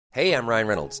Hey, I'm Ryan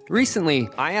Reynolds. Recently,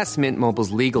 I asked Mint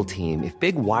Mobile's legal team if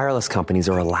big wireless companies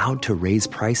are allowed to raise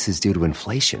prices due to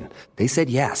inflation. They said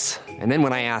yes. And then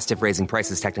when I asked if raising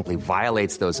prices technically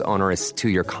violates those onerous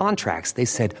two-year contracts, they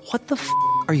said, "What the f***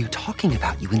 are you talking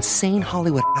about, you insane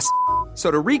Hollywood ass?" So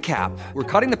to recap, we're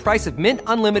cutting the price of Mint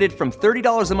Unlimited from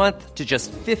 $30 a month to just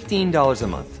 $15 a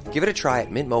month. Give it a try at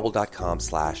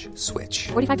mintmobile.com/switch.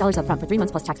 $45 up front for 3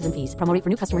 months plus taxes and fees. Promo rate for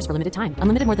new customers for limited time.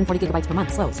 Unlimited more than 40 gigabytes per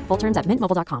month. Slows full terms at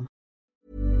mintmobile.com.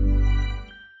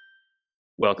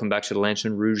 Welcome back to the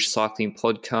Lanterne Rouge Cycling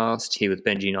Podcast, here with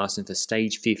Benji Nyssen for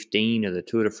Stage 15 of the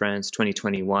Tour de France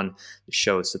 2021. The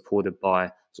show is supported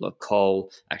by Le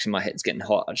Col. Actually, my head's getting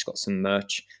hot. I just got some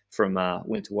merch from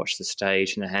went to watch the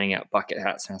stage, and they're handing out bucket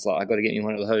hats. And I was like, I got to get me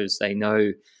one of those. They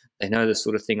know the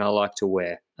sort of thing I like to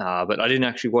wear. But I didn't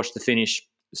actually watch the finish. It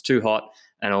was too hot,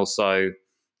 and also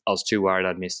I was too worried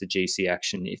I'd miss the GC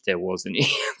action if there was any.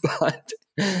 But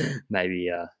maybe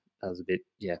that was a bit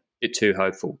too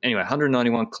hopeful. Anyway,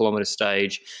 191 kilometre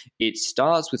stage. It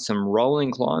starts with some rolling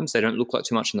climbs. They don't look like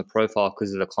too much on the profile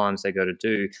because of the climbs they go to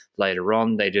do later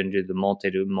on. They didn't do the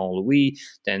Monte du Mont Louis.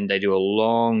 Then they do a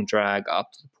long drag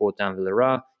up to the Port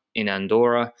d'Envalira in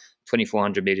Andorra,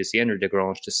 2,400 metres, the Endre de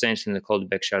Grange descent in the Col de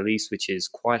Bec Chalis, which is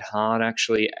quite hard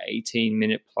actually,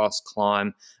 18-minute plus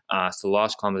climb. It's the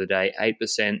last climb of the day,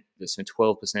 8%. There's some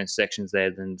 12% sections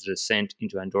there. Then the descent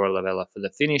into Andorra la Vella for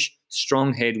the finish.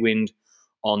 Strong headwind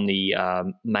on the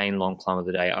main long climb of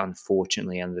the day,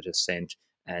 unfortunately, and the descent.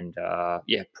 And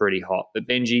pretty hot. But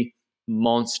Benji,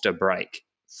 monster break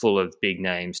full of big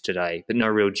names today, but no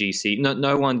real GC.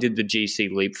 No one did the GC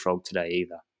leapfrog today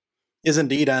either. Yes,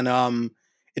 indeed. And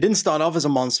it didn't start off as a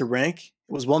monster break. It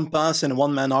was one person, a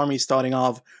one-man army starting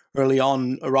off early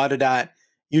on, a rider that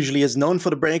usually is known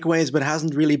for the breakaways, but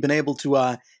hasn't really been able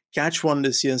to catch one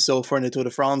this year so far in the Tour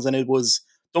de France. And it was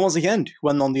Thomas Gent who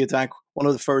went on the attack, one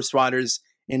of the first riders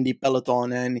in the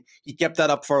peloton. And he kept that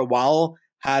up for a while,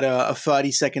 had a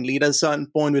 30-second lead at a certain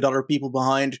point with other people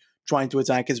behind trying to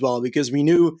attack as well, because we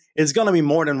knew it's going to be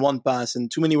more than one person.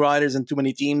 Too many riders and too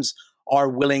many teams are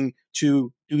willing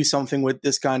to do something with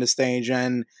this kind of stage.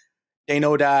 And they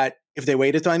know that if they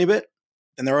wait a tiny bit,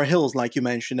 then there are hills, like you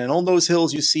mentioned. And on those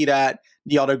hills, you see that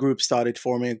the other groups started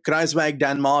forming. Kruijswijk,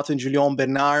 Dan Martin, Julian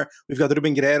Bernard. We've got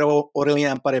Ruben Guerrero,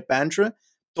 Aurélien Paré-Peintre.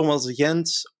 Thomas Gent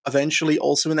eventually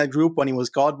also in that group when he was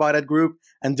caught by that group.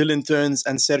 And Dylan Teuns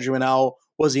and Sergio Henao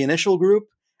was the initial group.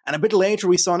 And a bit later,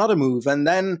 we saw another move. And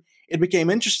then it became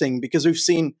interesting because we've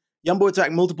seen Jumbo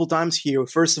attack multiple times here.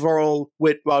 First of all,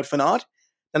 with Wout van Aert.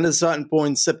 Then at a certain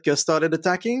point, Sipke started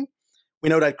attacking. We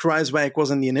know that Kruijswijk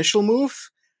was in the initial move.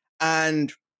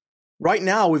 And right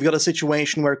now, we've got a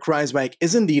situation where Kruijswijk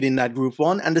is indeed in that group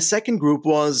one. And the second group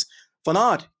was Van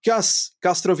Aert, Kuss,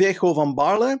 Castroviejo, Van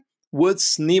Baarle,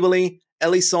 Woods, Nibali,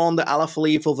 Elisonde,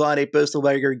 Alaphilippe, Valverde,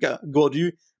 Pöstelberger,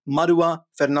 Gaudu, Madua,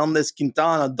 Fernandez,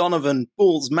 Quintana, Donovan,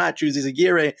 Pouls, Matthews,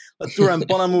 Izagirre, Latour, and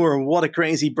Bonnamour. What a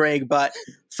crazy break. But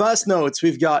first notes,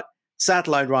 we've got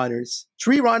satellite riders.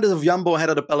 3 riders of Jumbo ahead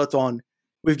of the peloton.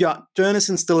 We've got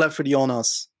Teunissen still left for the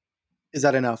Jonas. Is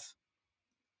that enough?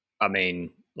 I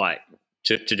mean,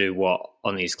 to do what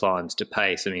on these climbs? To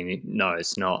pace? I mean, no,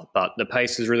 it's not. But the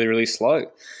pace is really, really slow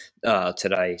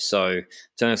today. So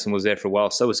Teunissen was there for a while.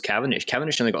 So was Cavendish.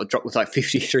 Cavendish only got dropped with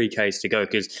 53 Ks to go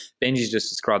because Benji's just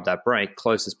described that break.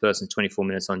 Closest person, 24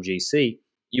 minutes on GC.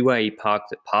 UAE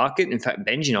parked it. In fact,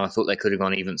 Benji and I thought they could have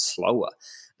gone even slower.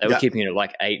 They were keeping it at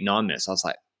 8-9 minutes. I was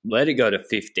like, let it go to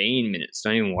 15 minutes.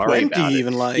 Don't even worry about it.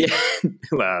 Even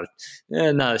well,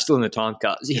 no, they're still in the time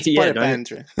cuts. It's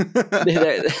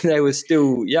they were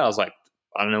still. Yeah, I was like,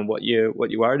 I don't know what you're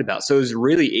worried about. So it was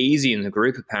really easy in the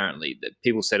group. Apparently, that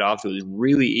people said after it was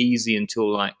really easy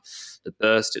until the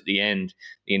burst at the end,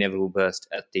 the inevitable burst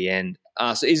at the end.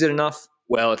 So is it enough?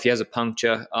 Well, if he has a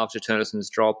puncture after Teunissen's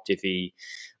dropped, if he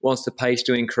wants the pace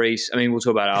to increase, I mean, we'll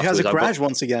talk about it afterwards. He has a crash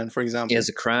once again, for example. He has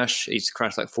a crash. He's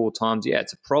crashed 4 times. Yeah,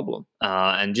 it's a problem.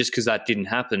 And just because that didn't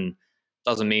happen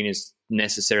doesn't mean it's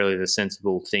necessarily the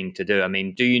sensible thing to do. I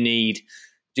mean, do you need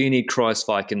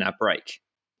Kruijswijk in that break?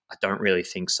 I don't really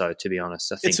think so, to be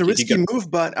honest. I think it's a risky move,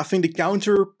 but I think the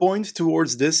counterpoint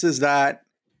towards this is that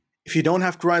if you don't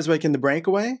have Kruijswijk in the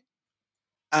breakaway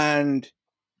and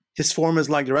his form is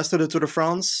like the rest of the Tour de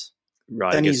France,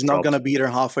 right, then he's not going to be there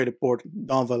halfway to Port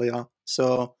d'Envalira.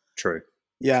 So, true.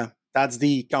 Yeah, that's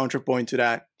the counterpoint to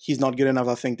that. He's not good enough,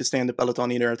 I think, to stay in the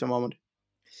peloton either at the moment.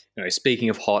 Anyway, speaking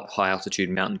of hot, high-altitude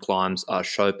mountain climbs, our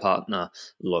show partner,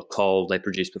 Le Col, they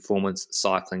produce performance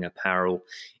cycling apparel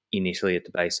in Italy at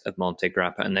the base of Monte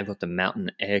Grappa, and they've got the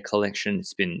Mountain Air collection.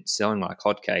 It's been selling like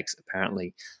hotcakes.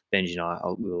 Apparently, Benji and I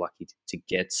we were lucky to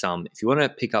get some. If you want to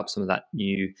pick up some of that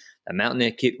Mountain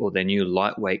Air kit or their new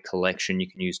lightweight collection, you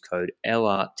can use code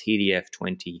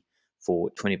LRTDF20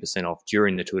 for 20% off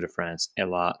during the Tour de France,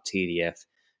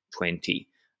 LRTDF20.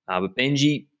 But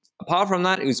Benji, apart from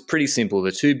that, it was pretty simple.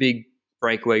 The two big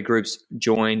breakaway groups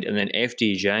joined, and then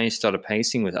FDJ started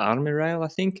pacing with Armirail, I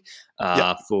think,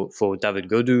 for David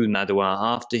Gaudu, Madouin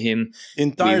after him.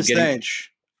 Entire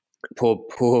stage.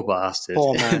 Poor bastard.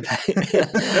 Poor man.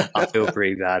 I feel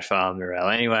pretty bad for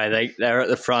Armirail. Anyway, they're at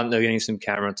the front. They're getting some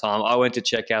camera time. I went to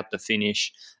check out the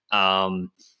finish.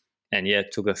 And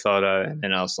took a photo, and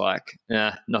then I was like,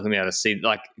 not going to be able to see,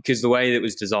 because the way it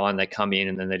was designed, they come in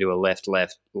and then they do a left,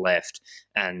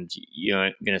 and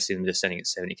you're going to see them descending at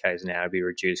 70 k's an hour. It'd be a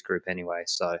reduced group anyway.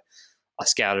 So I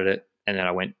scouted it, and then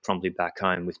I went promptly back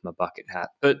home with my bucket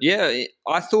hat. But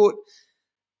I thought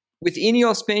with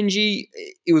Ineos, Benji,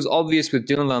 it was obvious with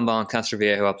Dylan Van Baarle and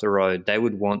Castroviejo up the road, they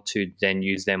would want to then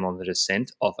use them on the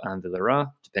descent off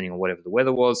Anvillera, depending on whatever the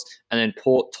weather was, and then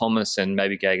Port Thomas and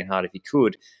maybe Geoghegan if he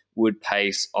could would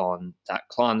pace on that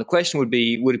climb. The question would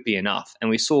be, would it be enough? And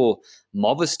we saw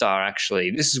Movistar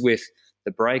actually, this is with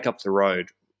the break up the road.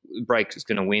 The break is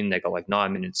going to win. They got like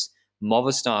 9 minutes.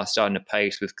 Movistar starting to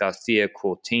pace with Garcia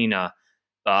Cortina,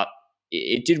 but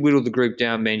it did whittle the group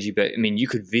down, Benji, but I mean, you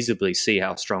could visibly see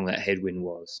how strong that headwind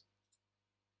was.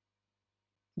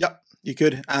 Yeah, you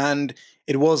could. And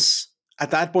it was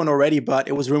at that point already, but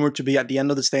it was rumored to be at the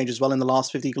end of the stage as well in the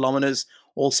last 50 kilometers,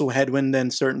 also headwind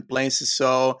in certain places.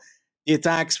 So the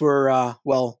attacks were,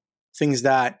 things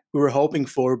that we were hoping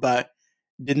for, but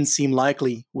didn't seem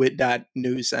likely with that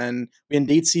news. And we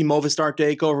indeed see Movistar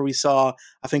take over. We saw,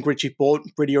 I think, Richie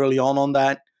Porte pretty early on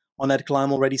that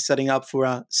climb already setting up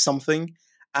for something.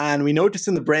 And we noticed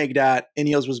in the break that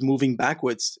Ineos was moving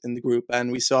backwards in the group.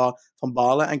 And we saw Van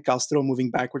Baarle and Castro moving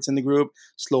backwards in the group,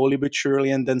 slowly but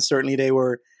surely. And then certainly they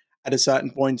were, at a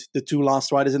certain point, the two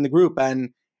last riders in the group.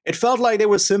 And it felt like they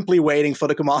were simply waiting for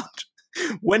the command.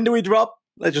 When do we drop?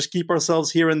 Let's just keep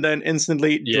ourselves here and then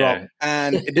instantly drop.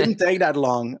 And it didn't take that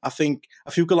long. I think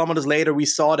a few kilometers later, we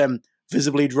saw them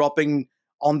visibly dropping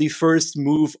on the first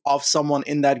move of someone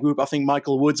in that group. I think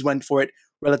Michael Woods went for it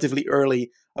relatively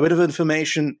early. A bit of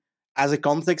information as a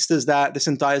context is that this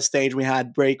entire stage we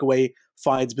had breakaway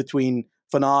fights between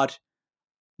Van Aert,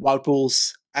 Wout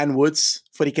Poels, and Woods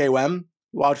for the KOM.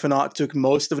 Wout van Aert took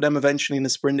most of them eventually in the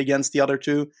sprint against the other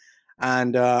two.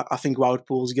 And I think Wout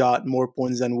Poels got more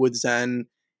points than Woods and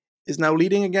is now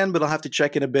leading again, but I'll have to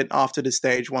check it a bit after the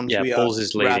stage once we Poels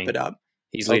is wrap leading. it up.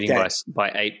 He's leading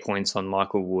by 8 points on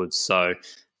Michael Woods. So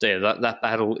that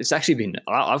battle, it's actually been,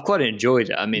 I've quite enjoyed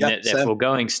it. I mean, they're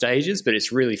foregoing stages, but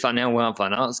it's really fun. Now Wout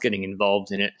van Aert's getting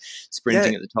involved in it,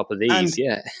 sprinting at the top of these.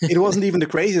 It wasn't even the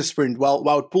craziest sprint. Well,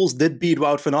 Wout Poels did beat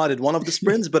Wout van Aert at one of the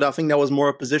sprints, but I think that was more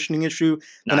a positioning issue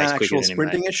than an actual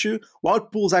sprinting issue.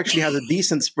 Wout Poels actually has a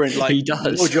decent sprint. He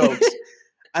does. No jokes.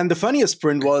 And the funniest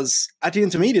sprint was at the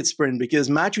intermediate sprint because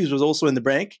Matthews was also in the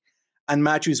break, and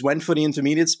Matthews went for the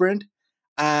intermediate sprint,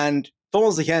 and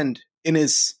towards the end, in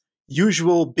his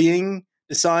usual being,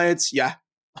 decides,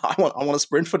 I want to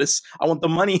sprint for this. I want the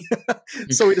money.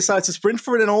 So he decides to sprint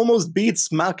for it and almost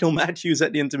beats Malcolm Matthews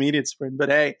at the intermediate sprint. But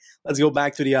hey, let's go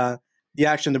back to the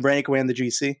action, the breakaway and the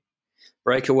GC.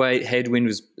 Breakaway headwind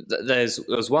was there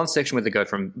was one section where they go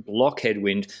from block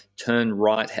headwind, turn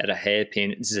right at a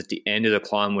hairpin. This is at the end of the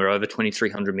climb. We're over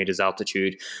 2,300 meters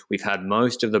altitude. We've had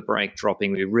most of the break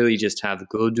dropping. We really just have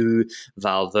Gaudu,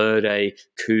 Valverde,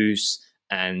 Kuss,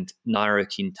 and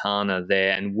Nairo Quintana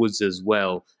there, and Woods as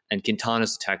well. And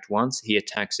Quintana's attacked once. He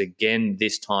attacks again,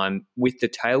 this time with the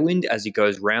tailwind as he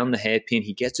goes round the hairpin.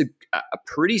 He gets a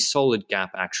pretty solid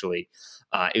gap, actually.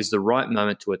 It was the right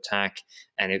moment to attack.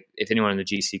 And if anyone in the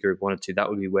GC group wanted to, that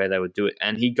would be where they would do it.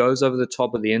 And he goes over the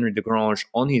top of the Henri de Grange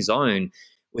on his own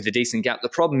with a decent gap. The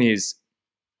problem is,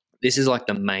 this is like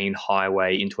the main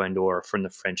highway into Andorra from the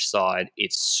French side.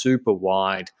 It's super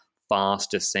wide,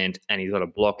 fast descent, and he's got a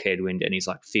block headwind, and he's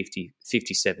like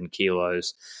 57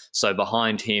 kilos. So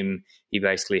behind him, he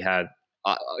basically had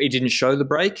he didn't show the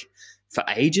brake for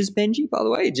ages, Benji, by the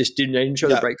way. It just didn't show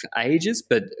the brake for ages,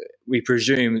 but we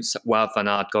presume Wout van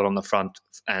Aert got on the front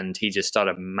and he just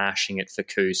started mashing it for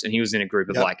Kuss, and he was in a group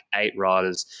of like 8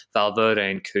 riders,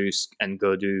 Valverde and Kuss and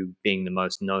Gaudu being the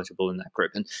most notable in that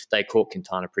group, and they caught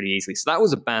Quintana pretty easily. So that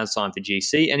was a bad sign for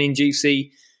GC, and in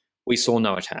GC, we saw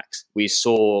no attacks. We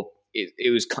saw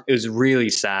it was really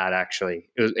sad, actually.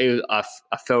 I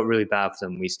felt really bad for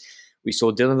them. We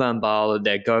saw Dylan van Baarle.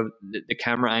 The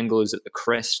camera angle is at the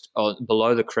crest, or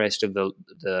below the crest of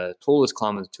the tallest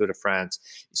climb of the Tour de France.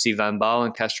 You see Van Baarle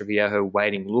and Castroviejo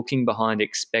waiting, looking behind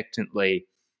expectantly,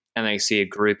 and they see a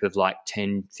group of like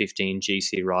 10, 15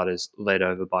 GC riders led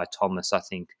over by Thomas, I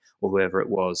think, or whoever it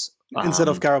was. Instead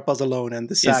of Carapaz alone, and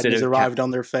the sadness arrived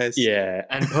on their face. Yeah,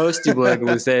 and Purstberger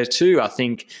was there too, I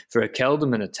think, for a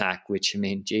Kelderman attack, which, I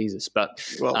mean, Jesus. But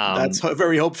well, that's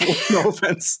very hopeful, no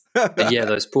offense. Yeah,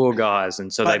 those poor guys.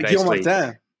 And so they basically...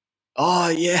 Oh,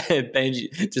 yeah,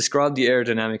 Benji, describe the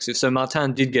aerodynamics. So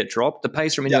Martin did get dropped. The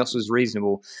pace from Ineos was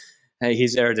reasonable. Hey,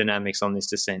 his aerodynamics on this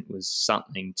descent was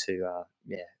something to,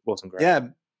 wasn't great. Yeah,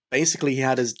 basically he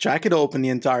had his jacket open the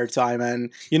entire time.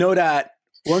 And you know that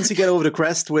once you get over the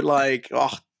crest with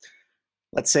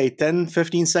let's say 10,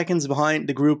 15 seconds behind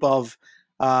the group of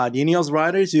the Ineos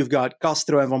riders, you've got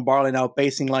Castro and Van Baarle now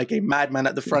pacing like a madman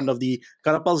at the front of the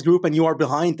Carapaz group, and you are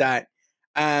behind that.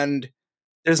 And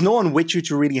there's no one with you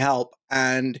to really help.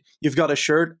 And you've got a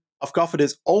shirt of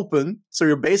Cofidis open, so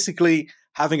you're basically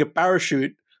having a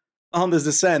parachute on this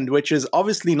descent, which is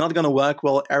obviously not going to work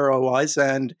well aero-wise,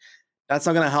 and that's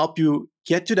not going to help you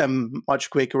get to them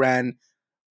much quicker. And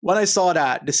when I saw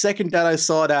that, the second that I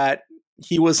saw that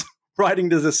he was riding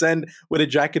the descent with a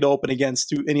jacket open against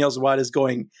two Ineos riders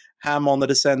going ham on the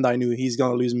descent, I knew he's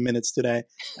going to lose minutes today.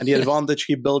 And the advantage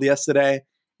he built yesterday,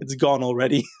 it's gone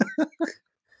already.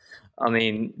 I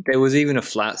mean, there was even a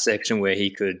flat section where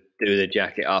he could do the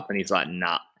jacket up, and he's like,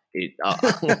 nah.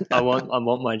 I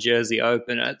want my jersey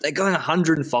open. They're going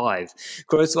 105.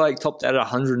 Kruijswijk topped out at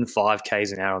 105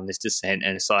 k's an hour on this descent,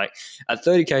 and it's like at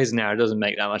 30 k's an hour it doesn't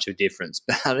make that much of a difference.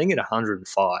 But I think at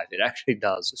 105 it actually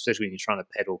does, especially when you're trying to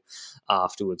pedal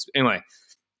afterwards. Anyway,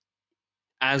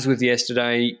 as with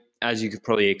yesterday, as you could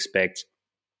probably expect,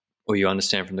 or you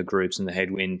understand from the groups and the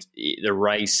headwind, the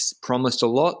race promised a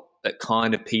lot, that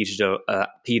kind of petered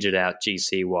out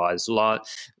GC-wise.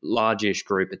 Largish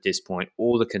group at this point.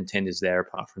 All the contenders there,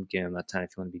 apart from Guillaume Martin,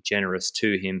 if you want to be generous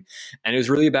to him. And it was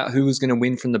really about who was going to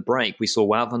win from the break. We saw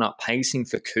Wout van Aert pacing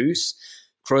for Kuss.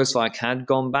 Kruijswijk had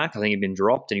gone back. I think he'd been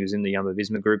dropped, and he was in the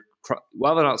Jumbo-Visma group.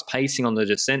 Wout van Aert's pacing on the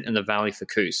descent and the valley for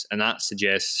Kuss. And that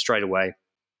suggests straight away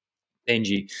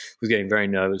Benji was getting very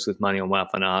nervous with money on Wout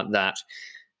van Aert that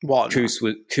Kuss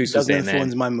was their man. Doesn't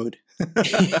influence my mood.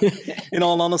 In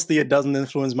all honesty, it doesn't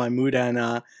influence my mood, and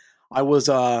I was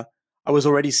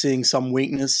already seeing some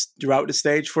weakness throughout the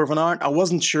stage for Van Aert. I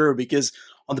wasn't sure because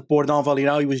on the Port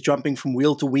d'Envalira he was jumping from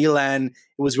wheel to wheel, and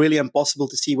it was really impossible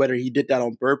to see whether he did that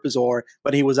on purpose or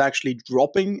whether he was actually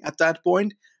dropping at that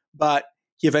point. But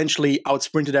he eventually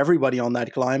outsprinted everybody on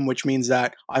that climb, which means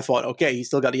that I thought, okay, he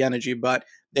still got the energy, but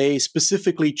they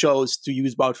specifically chose to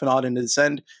use Wout van Aert in the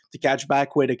descent to catch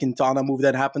back with a Quintana move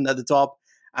that happened at the top.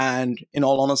 And in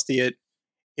all honesty,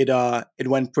 it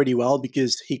went pretty well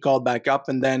because he caught back up,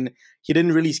 and then he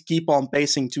didn't really keep on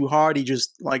pacing too hard. He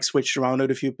just switched around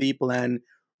with a few people and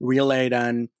relayed,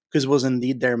 and Kuss was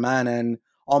indeed their man. And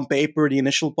on paper, the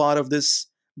initial part of this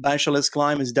Bachalis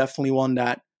climb is definitely one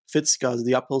that fits Kuss,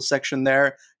 the uphill section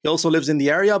there. He also lives in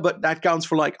the area, but that counts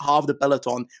for half the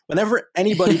peloton. Whenever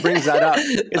anybody brings that up,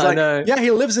 it's yeah,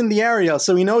 he lives in the area,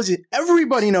 so he knows it.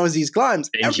 Everybody knows these climbs.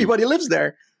 Everybody lives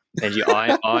there. Benji,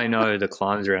 I know the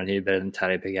climbs around here better than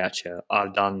Tadej Pogacar.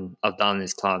 I've done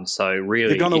this climb, so really,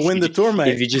 you're gonna win the tour, mate.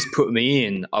 If you just put me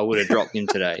in, I would have dropped him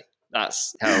today.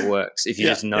 That's how it works. If you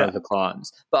just know the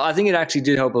climbs, but I think it actually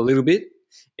did help a little bit.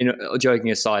 Joking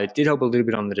aside, it did help a little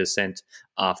bit on the descent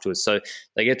afterwards. So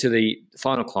they get to the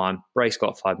final climb. Race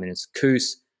got 5 minutes.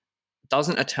 Kuss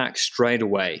doesn't attack straight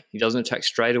away. He doesn't attack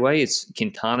straight away. It's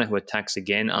Quintana who attacks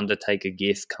again. Undertaker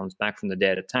GIF comes back from the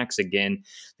dead, attacks again.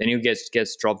 Then he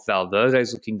gets dropped.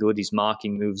 Valverde's looking good. He's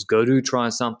marking moves. Godou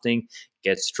tries something,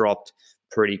 gets dropped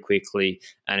pretty quickly.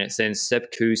 And it sends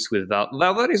Sepp Kuss with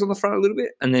Valverde's on the front a little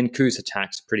bit, and then Kuss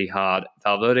attacks pretty hard.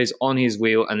 Valverde's on his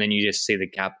wheel, and then you just see the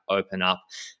gap open up.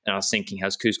 And I was thinking,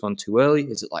 has Kuss gone too early?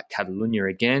 Is it like Catalunya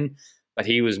again? But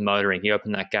he was motoring. He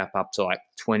opened that gap up to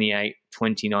 28,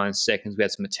 29 seconds. We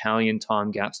had some Italian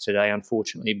time gaps today,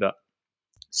 unfortunately, but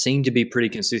seemed to be pretty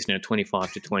consistent at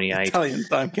 25 to 28. Italian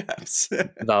time gaps.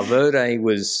 Valverde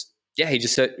was, he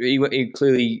just said he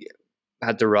clearly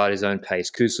had to ride his own pace.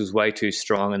 Kuss was way too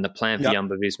strong, and the plan for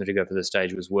Jumbo-Visma to go for the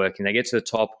stage was working. They get to the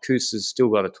top. Kuss has still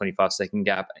got a 25-second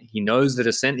gap. He knows the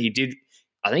descent.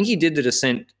 I think he did the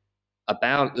descent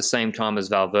about the same time as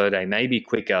Valverde, maybe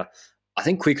quicker. I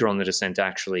think quicker on the descent,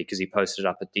 actually, because he posted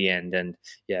up at the end and,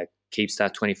 keeps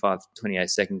that 25,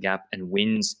 28-second gap and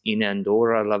wins in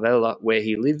Andorra la Vella, where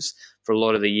he lives for a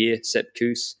lot of the year. Sepp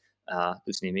Kuss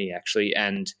lives near me, actually,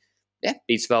 and,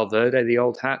 beats Valverde, the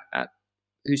old hat, at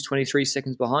who's 23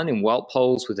 seconds behind him. Wout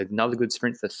Poels with another good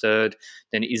sprint for third.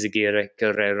 Then Izagirre,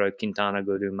 Guerrero, Quintana,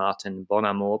 Gaudu, Martin,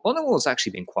 Bonamore. Bonamore's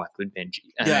actually been quite good, Benji.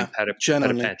 And Yeah,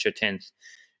 generally. Pogačar 10th.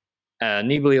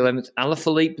 Nibali 11th.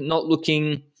 Alaphilippe not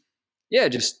looking,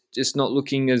 just not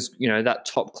looking as, that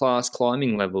top-class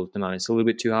climbing level at the moment. It's a little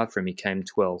bit too hard for him. He came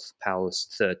 12th, Powers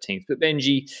 13th. But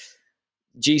Benji,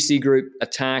 GC Group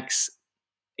attacks.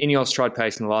 Ineos tried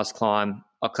pace in the last climb.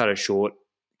 I'll cut it short.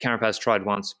 Carapaz tried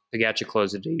once. Pogačar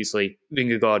closed it easily.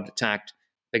 Vingegaard attacked.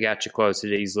 Pogačar closed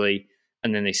it easily.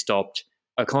 And then they stopped.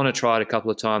 O'Connor tried a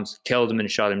couple of times. Kelderman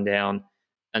shut him down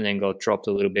and then got dropped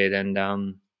a little bit. And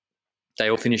they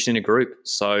all finished in a group.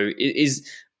 So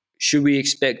should we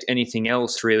expect anything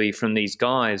else really from these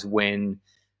guys when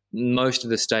most of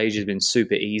the stage has been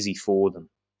super easy for them?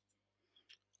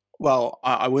 Well,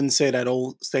 I wouldn't say that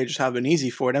all stages have been easy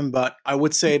for them, but I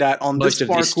would say that on Most this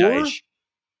of this parkour, stage.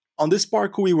 on this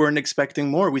parkour, we weren't expecting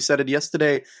more. We said it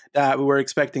yesterday that we were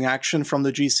expecting action from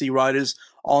the GC riders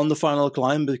on the final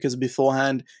climb because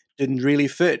beforehand didn't really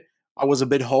fit. I was a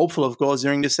bit hopeful, of course,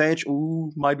 during the stage.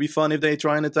 Ooh, might be fun if they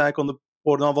try and attack on the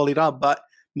Porto Valira, but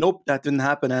nope, that didn't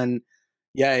happen. And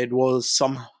yeah, it was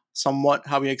somewhat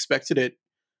how we expected it.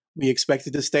 We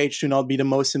expected the stage to not be the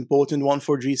most important one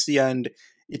for GC, and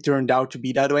it turned out to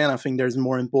be that way. And I think there's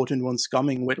more important ones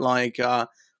coming with,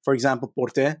 for example,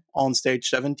 Porte on stage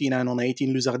 17 and on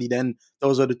 18, Luzardiden.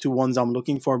 Those are the two ones I'm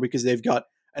looking for because they've got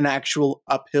an actual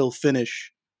uphill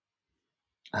finish.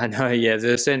 I know, yeah.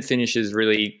 The ascent finishes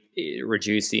really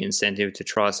reduce the incentive to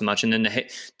try so much. And then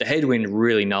the headwind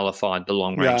really nullified the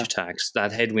long-range attacks.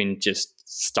 That headwind just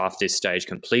stuffed this stage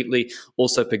completely.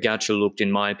 Also, Pogačar looked,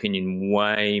 in my opinion,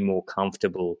 way more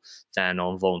comfortable than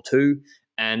on Ventoux.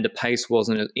 And the pace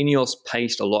wasn't. Ineos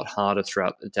paced a lot harder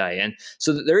throughout the day. And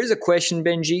so there is a question,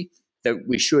 Benji, that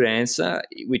we should answer,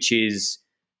 which is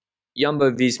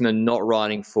Jumbo-Visma not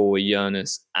riding for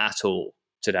Jonas at all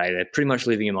today. They're pretty much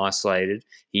leaving him isolated.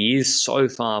 He is so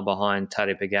far behind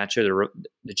Tadej Pogačar.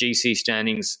 The GC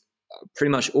standings, pretty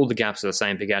much all the gaps are the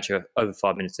same. Pogačar over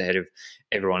 5 minutes ahead of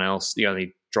everyone else. The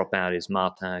only dropout is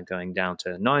Martin going down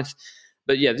to 9th.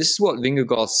 But yeah, this is what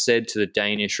Vingegaard said to the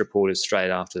Danish reporters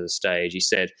straight after the stage. He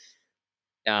said,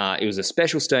 it was a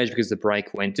special stage because the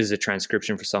break went. This is a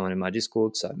transcription for someone in my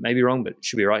Discord, so maybe wrong, but it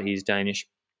should be right. He's Danish.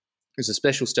 It was a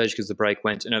special stage because the break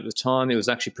went, and at the time it was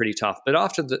actually pretty tough. But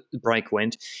after the break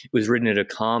went, it was ridden at a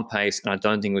calm pace, and I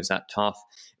don't think it was that tough.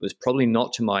 It was probably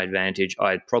not to my advantage.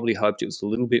 I had probably hoped it was a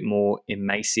little bit more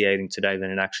emaciating today than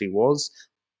it actually was.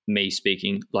 Me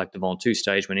speaking, like the Ventoux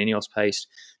stage when Ineos paced.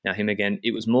 Now him again,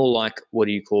 it was more like,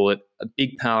 a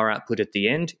big power output at the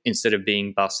end instead of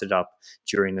being busted up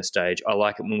during the stage. I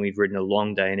like it when we've ridden a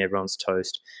long day and everyone's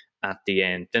toast at the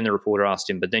end. Then the reporter asked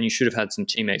him, but then you should have had some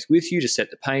teammates with you to set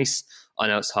the pace. I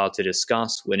know it's hard to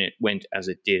discuss when it went as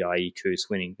it did, i.e. Kuss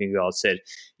winning. Vingegaard said,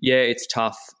 yeah, it's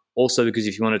tough. Also, because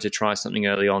if you wanted to try something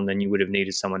early on, then you would have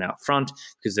needed someone out front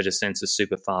because the descents are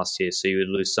super fast here. So you would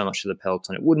lose so much of the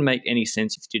peloton. It wouldn't make any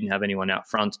sense if you didn't have anyone out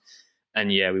front.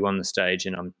 And yeah, we won the stage,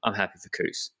 and I'm happy for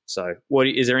Kuss. So,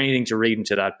 is there anything to read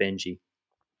into that, Benji?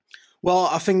 Well,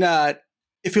 I think that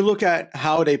if you look at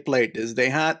how they played this, they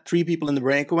had 3 people in the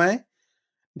breakaway.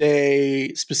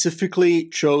 They specifically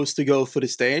chose to go for the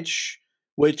stage,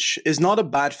 which is not a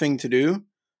bad thing to do,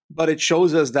 but it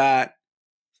shows us that,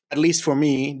 at least for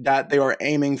me, that they are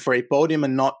aiming for a podium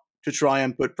and not to try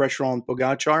and put pressure on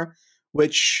Pogačar,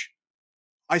 which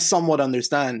I somewhat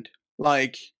understand.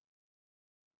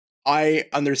 I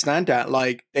understand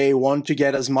that. They want to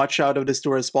get as much out of this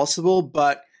tour as possible,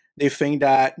 but they think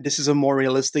that this is a more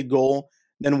realistic goal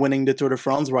than winning the Tour de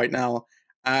France right now.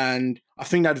 And I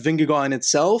think that Vingegaard in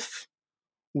itself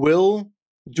will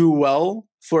do well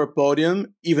for a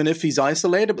podium, even if he's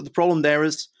isolated. But the problem there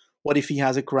is, what if he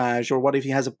has a crash, or what if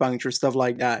he has a puncture, stuff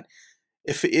like that?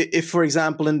 If for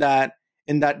example, in that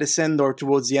descent or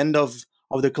towards the end of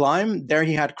the climb, there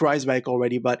he had Kruijswijk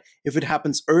already. But if it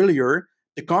happens earlier,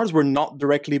 the cars were not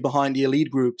directly behind the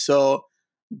elite group. So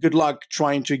good luck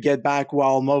trying to get back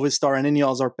while Movistar and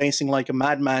Ineos are pacing like a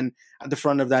madman at the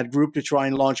front of that group to try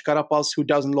and launch Carapaz, who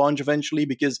doesn't launch eventually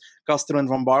because Castro and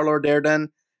Van Baarle are there then.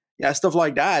 Yeah, stuff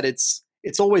like that. It's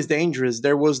always dangerous.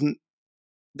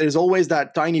 There's always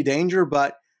that tiny danger,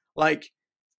 but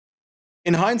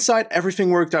in hindsight, everything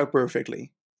worked out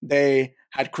perfectly. They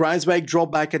had Kruijswijk drop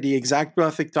back at the exact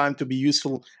perfect time to be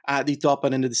useful at the top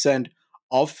and in the descent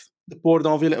of the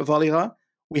Porto Valira.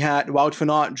 We had Wout van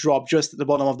Aert drop just at the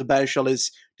bottom of the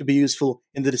Bergchalice to be useful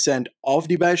in the descent of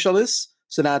the Bergchalice.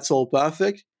 So that's all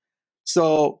perfect.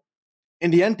 So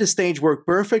in the end, the stage worked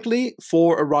perfectly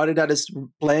for a rider that is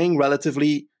playing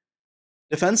relatively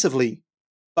defensively.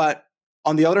 But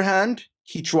on the other hand,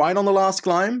 he tried on the last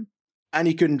climb and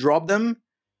he couldn't drop them.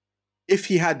 If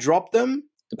he had dropped them,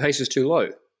 the pace was too low.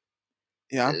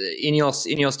 Yeah.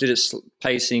 Ineos did it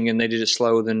pacing, and they did it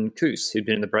slower than Kuss, who'd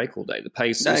been in the break all day. The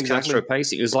pace was Castro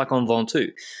pacing. It was like on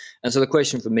Ventoux. And so the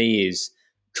question for me is,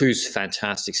 Kuss,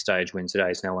 fantastic stage win today.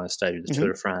 He's now won a stage of the Tour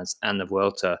de France and the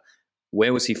Vuelta.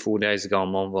 Where was he 4 days ago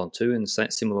on Mont Ventoux in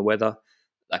similar weather?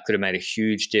 That could have made a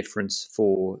huge difference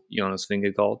for Jonas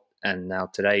Vingegaard. And now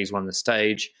today he's won the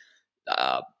stage.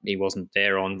 He wasn't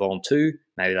there on Ventoux.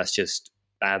 Maybe that's just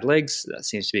bad legs. That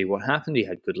seems to be what happened. He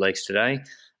had good legs today.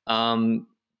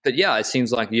 But yeah, it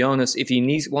seems like Jonas, if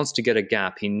he wants to get a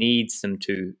gap, he needs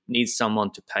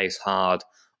someone to pace hard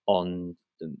on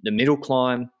the middle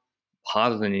climb,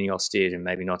 harder than Ineos did, and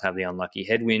maybe not have the unlucky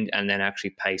headwind, and then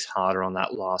actually pace harder on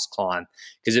that last climb.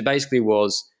 Because it basically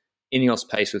was Ineos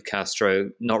pace with Castro,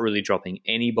 not really dropping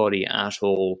anybody at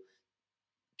all.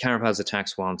 Carapaz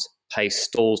attacks once, pace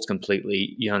stalls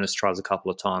completely. Jonas tries a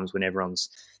couple of times when everyone's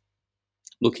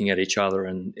looking at each other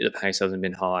and the pace hasn't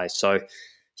been high. So,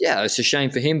 yeah, it's a shame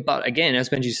for him. But again, as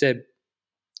Benji said,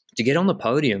 to get on the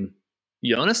podium,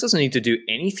 Jonas doesn't need to do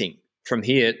anything from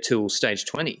here till stage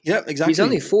 20. Yeah, exactly. He's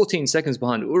only 14 seconds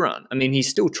behind Uran. I mean, he's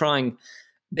still trying.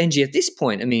 Benji, at this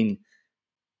point, I mean,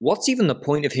 what's even the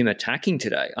point of him attacking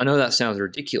today? I know that sounds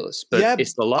ridiculous, but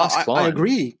it's the last climb. I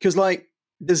agree, because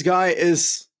this guy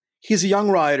he's a young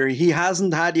rider. He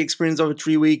hasn't had the experience of a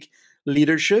 3-week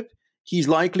leadership. He's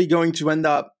likely going to end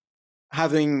up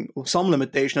having some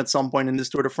limitation at some point in this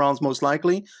Tour de France, most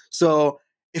likely. So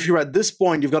if you're at this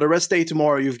point, you've got a rest day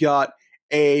tomorrow, you've got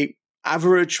a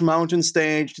average mountain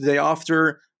stage the day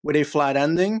after with a flat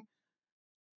ending.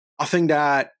 I think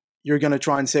that you're going to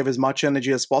try and save as much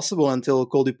energy as possible until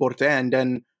Col du Portet and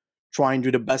then try and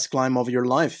do the best climb of your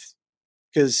life.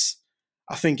 Because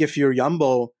I think if you're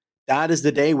Jumbo, that is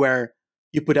the day where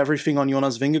you put everything on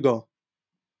Jonas Vingegaard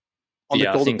on the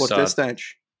Col du Portet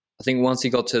stage. I think once he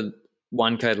got to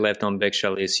 1K left on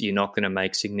Becchalis, you're not going to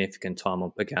make significant time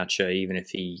on Pogacar, even if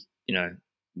he,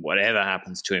 whatever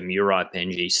happens to him. You're right,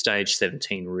 Benji. Stage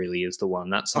 17 really is the one.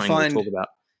 That's something we'll talk about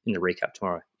in the recap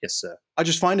tomorrow. Yes, sir. I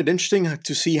just find it interesting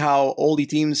to see how all the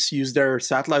teams use their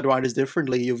satellite riders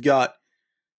differently. You've got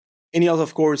Ineos,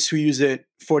 of course, who use it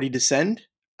for the descent,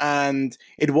 and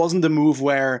it wasn't the move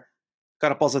where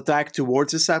Carapaz attacked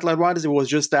towards his satellite riders. It was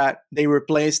just that they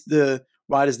replaced the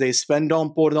riders they spent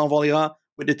on Port d'Envalira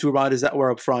with the 2 riders that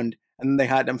were up front, and then they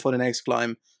had them for the next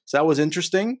climb. So that was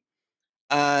interesting.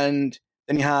 And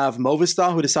then you have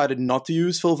Movistar, who decided not to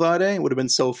use Valverde. It would have been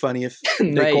so funny if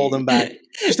they called him back.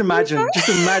 Just imagine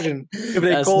if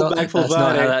they called back Valverde. That's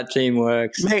not how that team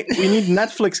works. Mate, we need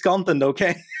Netflix content,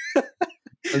 okay?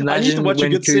 Imagine I need to watch a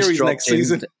good series next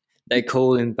season. They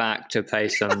called him back to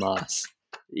pace on Mars.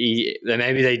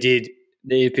 Maybe they did.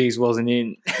 The earpiece wasn't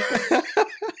in.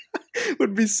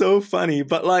 Would be so funny.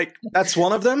 But that's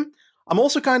one of them. I'm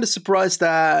also kind of surprised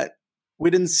that we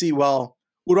didn't see,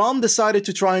 Uran decided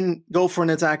to try and go for an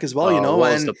attack as well, What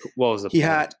was the point?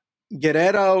 Had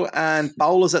Guerrero and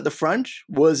Paulos at the front.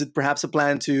 Was it perhaps a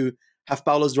plan to have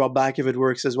Paulos drop back if it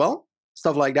works as well?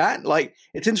 Stuff like that.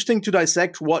 It's interesting to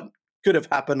dissect what could have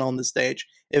happened on the stage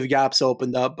if gaps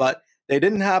opened up, but they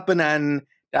didn't happen, and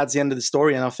that's the end of the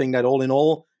story. And I think that all in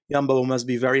all, Jumbo must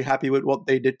be very happy with what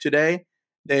they did today.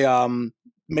 They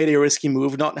made a risky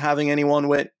move not having anyone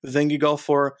with Vingegaard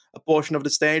for a portion of the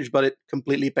stage, but it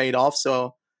completely paid off.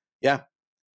 So, yeah.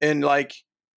 And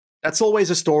that's always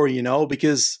a story,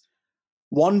 because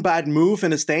one bad move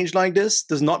in a stage like this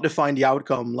does not define the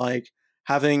outcome.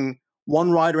 Having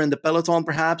one rider in the peloton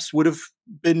perhaps would have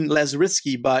been less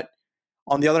risky, but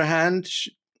on the other hand,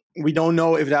 we don't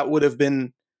know if that would have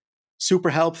been super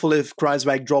helpful if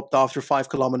Kruijswijk dropped after 5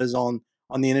 kilometers on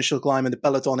the initial climb in the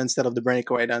peloton instead of the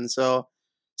breakaway then. So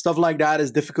stuff like that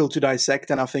is difficult to dissect,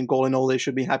 and I think all in all they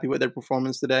should be happy with their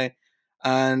performance today.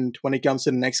 And when it comes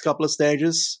to the next couple of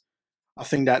stages, I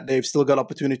think that they've still got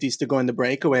opportunities to go in the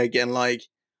breakaway again.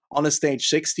 On a stage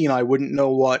 16, I wouldn't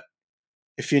know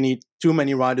if you need too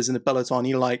many riders in the peloton.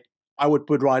 I would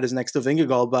put riders next to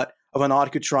Vingegaard, but Van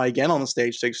Aert could try again on a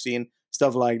stage 16,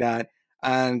 stuff like that.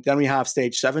 And then we have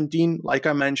stage 17, like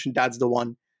I mentioned, that's the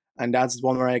one. And that's the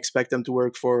one where I expect them to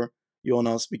work for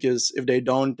Jonas, because if they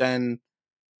don't, then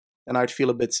I'd feel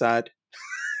a bit sad.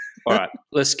 All right,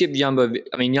 let's skip Jumbo.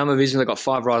 I mean, Jumbo Visma, they've got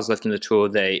 5 riders left in the Tour.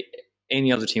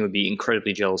 Any other team would be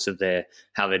incredibly jealous of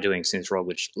how they're doing since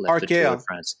Roglic left the Tour de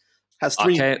France. Has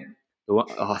 3.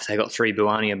 They got 3.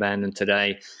 Buani abandoned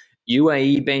today.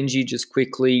 UAE, Benji, just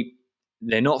quickly,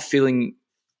 they're not feeling.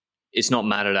 It's not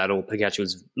mattered at all.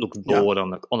 Pogacar looked bored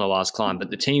on the last climb, but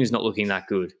the team is not looking that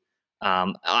good.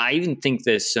 I even think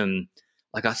there's some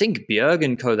Like, I think Bjerg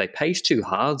and co, they pace too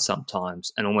hard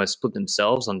sometimes and almost put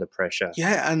themselves under pressure.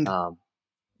 Yeah, and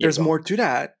There's more to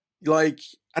that. Like,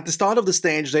 at the start of the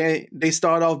stage, they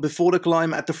start off before the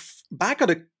climb at the back of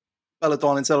the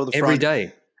peloton instead of the front. Every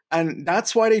day. And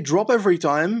that's why they drop every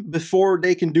time before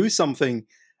they can do something.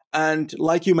 And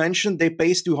like you mentioned, they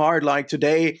pace too hard. Like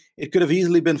today, it could have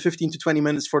easily been 15 to 20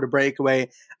 minutes for the breakaway.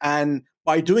 And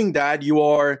by doing that, you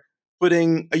are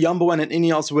putting a Jumbo and an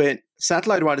Ineos with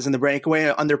satellite riders in the breakaway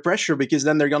under pressure, because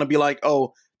then they're going to be like,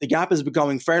 oh, the gap is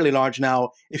becoming fairly large now.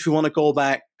 If you want to call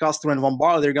back Custer and Van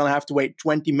Baarle, they're going to have to wait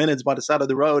 20 minutes by the side of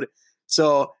the road.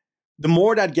 So the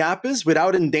more that gap is,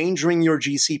 without endangering your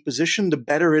GC position, the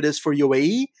better it is for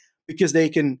UAE, because they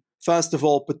can, first of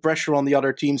all, put pressure on the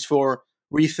other teams for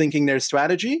rethinking their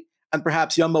strategy. And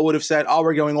perhaps Jumbo would have said, oh,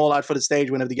 we're going all out for the stage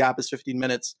win if the gap is 15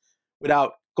 minutes,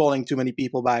 without calling too many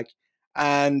people back.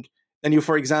 And then you,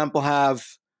 for example, have,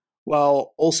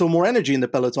 well, also more energy in the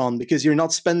peloton, because you're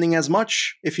not spending as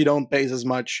much if you don't pace as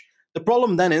much. The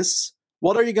problem then is,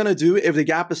 what are you going to do if the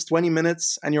gap is 20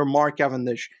 minutes and you're Mark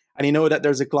Cavendish and you know that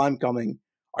there's a climb coming?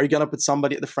 Are you going to put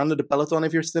somebody at the front of the peloton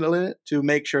if you're still in it to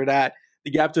make sure that the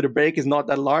gap to the break is not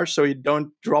that large, so you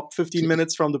don't drop 15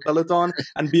 minutes from the peloton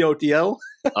and be OTL?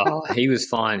 Oh, he was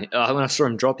fine. When I saw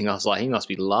him dropping, I was like, he must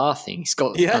be laughing. He's got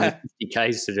only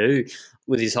 50 Ks to do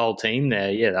with his whole team there.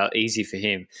 Yeah, that easy for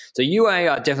him. So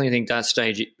UA, I definitely think that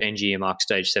stage, Benji and Mark,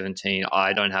 stage 17,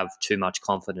 I don't have too much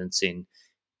confidence in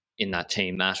that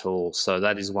team at all. So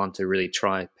that is one to really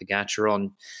try Pogačar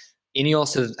on.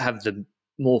 Ineos have the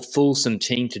more fulsome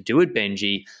team to do it,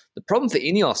 Benji. The problem for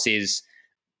Ineos is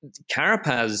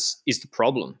Carapaz is the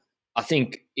problem. I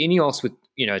think Ineos with,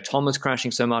 Thomas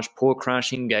crashing so much, Port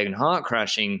crashing, Geoghegan Hart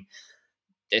crashing,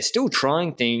 they're still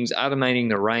trying things, automating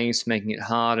the race, making it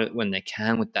harder when they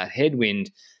can with that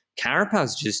headwind.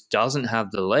 Carapaz just doesn't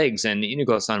have the legs. And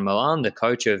Inigo San Milan, the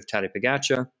coach of Tadej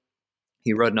Pogačar,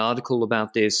 he wrote an article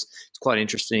about this. It's quite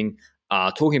interesting,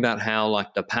 talking about how,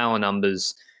 like, the power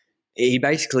numbers, he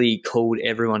basically called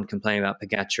everyone complaining about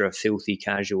Pogačar a filthy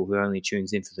casual who only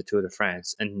tunes in for the Tour de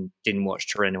France and didn't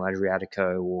watch Tirreno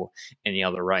Adriatico or any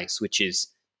other race, which is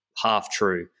half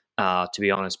true, to be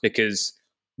honest, because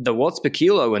the watts per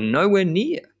kilo are nowhere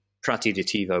near Prati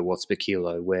Ditivo watts per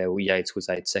kilo, where Yates was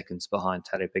 8 seconds behind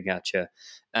Tadej Pogačar.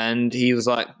 And he was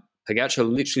like, Pogačar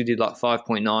literally did like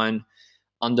 5.9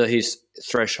 under his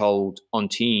threshold on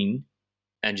Tignes,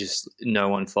 and just no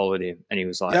one followed him. And he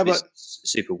was like, this is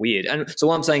super weird. And so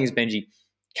what I'm saying is, Benji,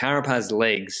 Carapaz's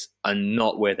legs are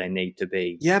not where they need to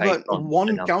be. Yeah, but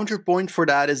one counterpoint for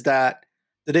that is that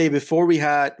the day before we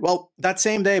had, well, that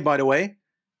same day, by the way,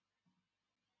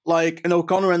 like an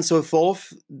O'Connor and so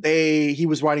forth, he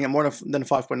was riding at more than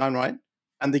 5.9, right?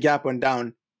 And the gap went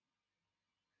down.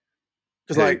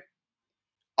 Because, like,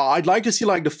 I'd like to see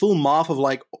like the full math of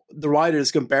like the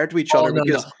riders compared to each other.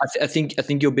 Because I think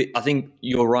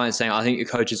you're right in saying I think the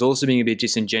coach is also being a bit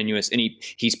disingenuous, and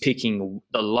he's picking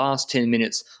the last 10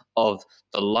 minutes of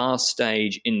the last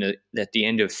stage at the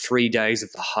end of 3 days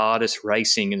of the hardest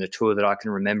racing in the Tour that I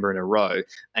can remember in a row,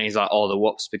 and he's like, oh, the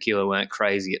watts per kilo weren't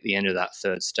crazy at the end of that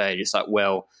third stage. It's like,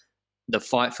 well, the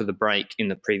fight for the break in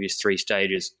the previous 3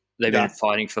 stages, they've been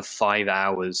fighting for 5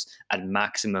 hours at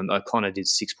maximum. O'Connor did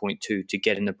 6.2 to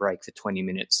get in the break for 20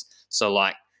 minutes. So,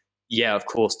 like, yeah, of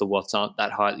course the watts aren't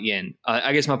that high at the end.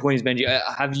 I guess my point is, Benji,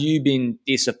 have you been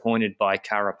disappointed by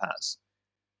Carapaz?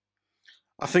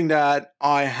 I think that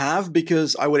I have,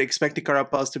 because I would expect the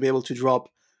Carapaz to be able to drop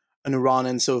an Iran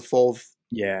and so forth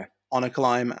on a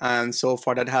climb, and so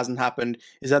far that hasn't happened.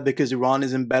 Is that because Iran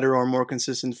is in better or more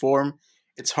consistent form?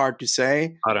 It's hard to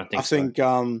say. I don't think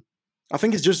so. I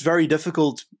think it's just very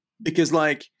difficult because,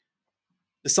 like,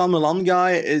 the San Milan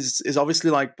guy is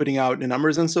obviously like putting out the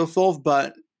numbers and so forth,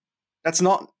 but that's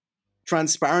not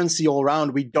transparency all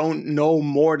around. We don't know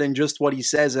more than just what he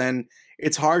says, and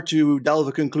it's hard to delve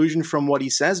a conclusion from what he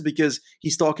says because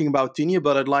he's talking about Tignes,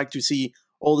 but I'd like to see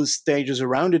all the stages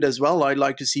around it as well. I'd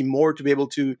like to see more to be able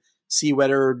to see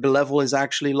whether the level is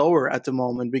actually lower at the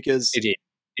moment, because it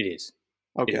is.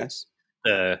 Okay. It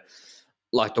is.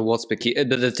 Like the watts per kilo,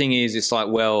 but the thing is, it's like,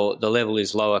 well, the level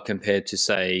is lower compared to,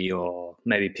 say, or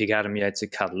maybe pick Adam Yates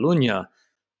at Catalunya,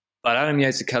 but Adam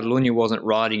Yates at Catalunya wasn't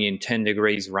riding in 10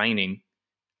 degrees raining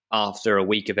after a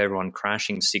week of everyone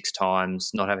crashing 6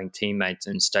 times, not having teammates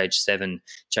in stage 7,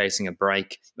 chasing a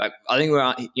break. Like, I think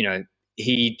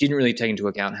he didn't really take into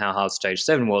account how hard stage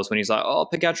 7 was when he's like, oh,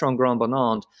 Pogačar on Grand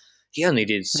Bonnand, he only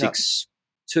did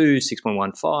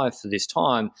 6.15 for this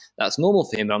time. That's normal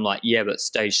for him. But I'm like, yeah, but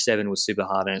stage 7 was super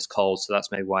hard and it's cold, so that's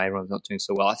maybe why everyone's not doing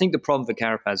so well. I think the problem for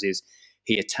Carapaz is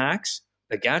he attacks,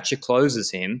 Pogačar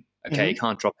closes him. Okay, he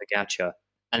can't drop Pogačar.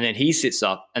 and then he sits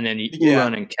up, and then Yeah.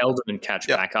 Uran and Kelderman catch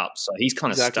Yeah. back up. So he's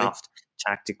kind of Exactly. stuffed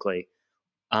tactically.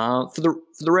 For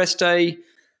the rest day,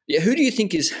 who do you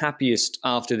think is happiest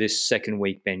after this second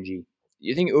week, Benji?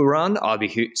 You think Uran? I'd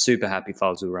be super happy if I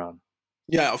was Uran.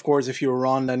 Yeah, of course, if you're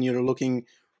on, then you're looking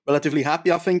relatively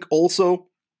happy. I think also,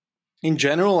 in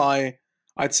general,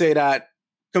 I'd say that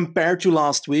compared to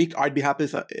last week, I'd be happy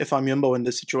if I'm Jumbo in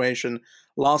this situation.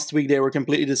 Last week, they were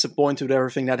completely disappointed with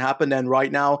everything that happened. And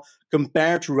right now,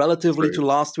 compared relatively to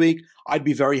last week, I'd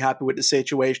be very happy with the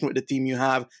situation, with the team you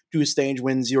have. 2 stage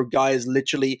wins, your guy is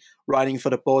literally riding for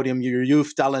the podium. Your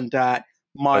youth talent that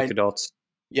might... Polka dots.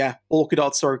 Yeah, polka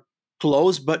dots are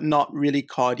close, but not really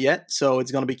caught yet. So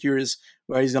it's going to be curious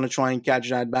where he's going to try and catch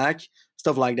that back.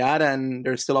 Stuff like that. And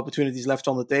there's still opportunities left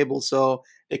on the table. So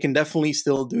they can definitely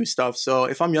still do stuff. So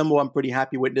if I'm Jumbo, I'm pretty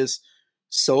happy with this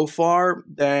so far.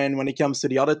 Then when it comes to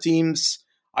the other teams,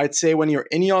 I'd say when you're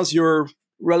Ineos, you're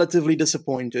relatively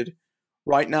disappointed.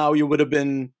 Right now, you would have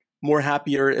been more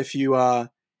happier if you saw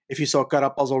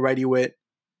Carapaz already with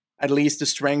at least the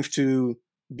strength to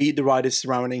beat the riders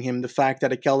surrounding him. The fact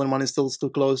that a Kelderman is still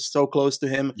so close to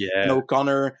him, and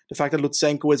O'Connor. The fact that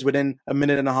Lutsenko is within a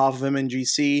minute and a half of him in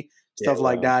GC, stuff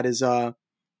like that is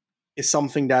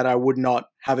something that I would not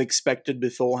have expected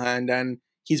beforehand. And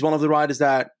he's one of the riders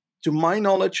that, to my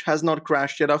knowledge, has not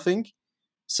crashed yet, I think.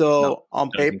 So on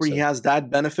paper, he has that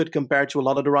benefit compared to a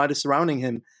lot of the riders surrounding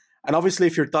him. And obviously,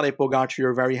 if you're Tadej Pogacar,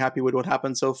 you're very happy with what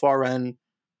happened so far. And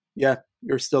yeah,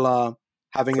 you're still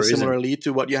having a similar lead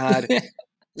to what you had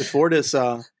before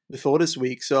this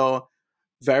week. So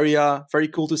very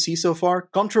cool to see so far.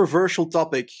 Controversial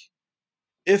topic.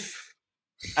 If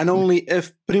and only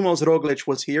if Primož Roglič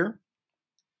was here,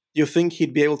 do you think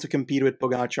he'd be able to compete with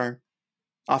Pogacar?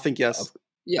 I think yes.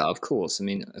 Yeah, of course. I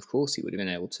mean, of course he would have been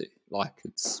able to. Like,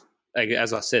 it's,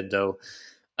 as I said, though,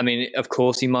 I mean, of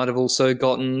course he might have also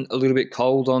gotten a little bit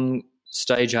cold on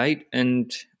stage 8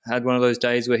 and had one of those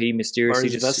days where he mysteriously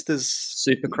his vest is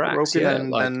super cracks.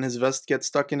 Broken, and his vest gets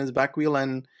stuck in his back wheel,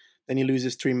 and then he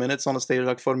loses 3 minutes on a stage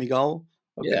like Formigal.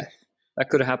 Okay. Yeah, that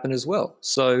could have happened as well.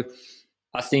 So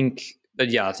I think,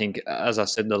 as I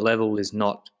said, the level is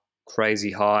not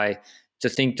crazy high. To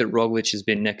think that Roglic has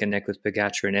been neck and neck with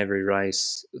Pogacar in every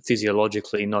race,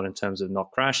 physiologically, not in terms of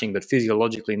not crashing, but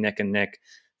physiologically neck and neck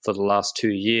for the last 2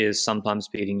 years, sometimes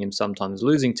beating him, sometimes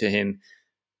losing to him,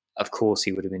 of course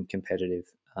he would have been competitive.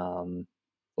 Well,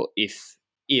 if,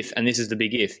 and this is the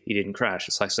big if, he didn't crash.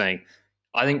 It's like saying,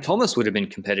 I think Thomas would have been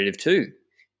competitive too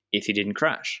if he didn't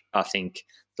crash. I think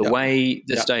the way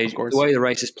the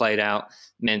races played out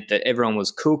meant that everyone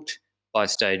was cooked by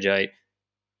stage 8.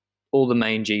 All the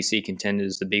main GC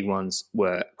contenders, the big ones,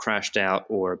 were crashed out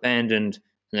or abandoned,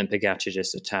 and then Pogacar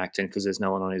just attacked. And because there's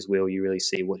no one on his wheel, you really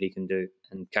see what he can do.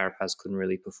 And Carapaz couldn't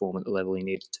really perform at the level he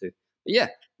needed to. But yeah,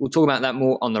 we'll talk about that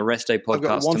more on the Rest Day podcast I've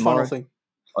got one tomorrow. Final thing.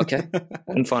 Okay,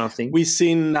 one final thing. We've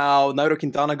seen now Nairo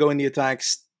Quintana go in the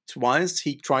attacks twice.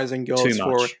 He tries and goes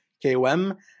for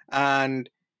KOM, and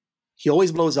he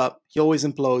always blows up. He always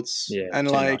implodes. Yeah, and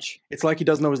it's like he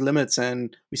doesn't know his limits.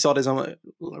 And we saw this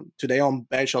today on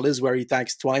Berchalis where he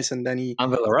attacks twice and then he...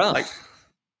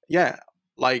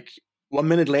 Like, 1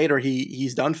 minute later,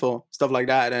 he's done for. Stuff like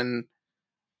that. And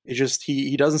it's just,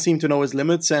 he doesn't seem to know his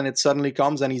limits, and it suddenly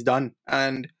comes and he's done.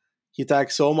 And he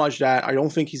attacks so much that I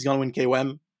don't think he's going to win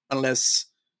KOM unless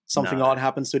something odd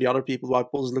happens to the other people.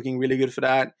 Wout Poels is looking really good for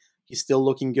that. He's still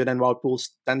looking good, and Wout Poels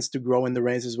tends to grow in the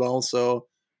race as well. So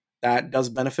that does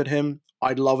benefit him.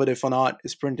 I'd love it if Van Aert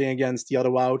is sprinting against the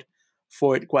other Wout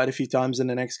for it quite a few times in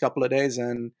the next couple of days.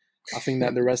 And I think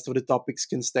that the rest of the topics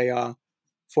can stay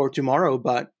for tomorrow.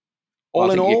 But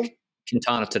all in all...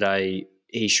 Quintana today,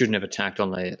 he shouldn't have attacked on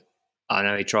the... I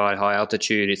know he tried high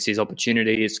altitude. It's his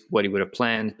opportunity. It's what he would have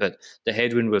planned. But the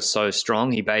headwind was so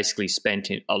strong, he basically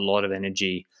spent a lot of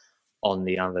energy on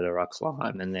the Anvadora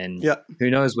climb. And then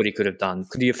who knows what he could have done.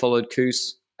 Could he have followed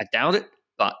Kuss? I doubt it.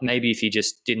 But maybe if he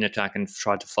just didn't attack and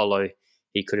tried to follow,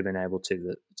 he could have been able to.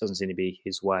 But it doesn't seem to be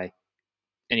his way.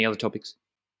 Any other topics?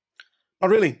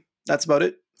 Not really. That's about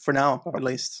it for now, at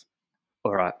least.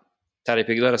 All right.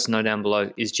 Tadej, let us know down below.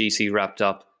 Is GC wrapped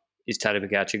up? Is Tadej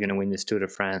Pogacar going to win this Tour de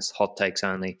France? Hot takes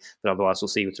only. But otherwise, we'll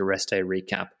see you with the Rest Day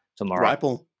recap tomorrow.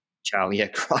 Greipel. Ciao. Yeah,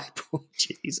 Greipel.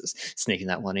 Jesus. Sneaking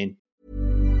that one in.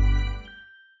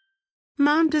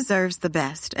 Mom deserves the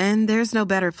best, and there's no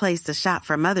better place to shop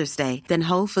for Mother's Day than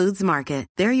Whole Foods Market.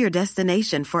 They're your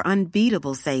destination for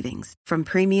unbeatable savings, from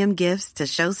premium gifts to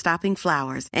show-stopping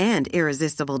flowers and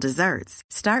irresistible desserts.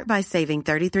 Start by saving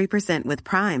 33% with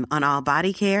Prime on all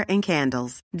body care and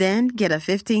candles. Then get a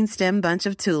 15-stem bunch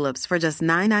of tulips for just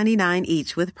 $9.99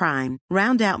 each with Prime.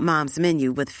 Round out Mom's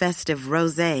menu with festive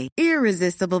rosé,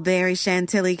 irresistible berry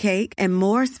chantilly cake, and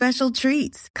more special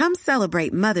treats. Come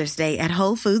celebrate Mother's Day at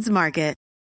Whole Foods Market.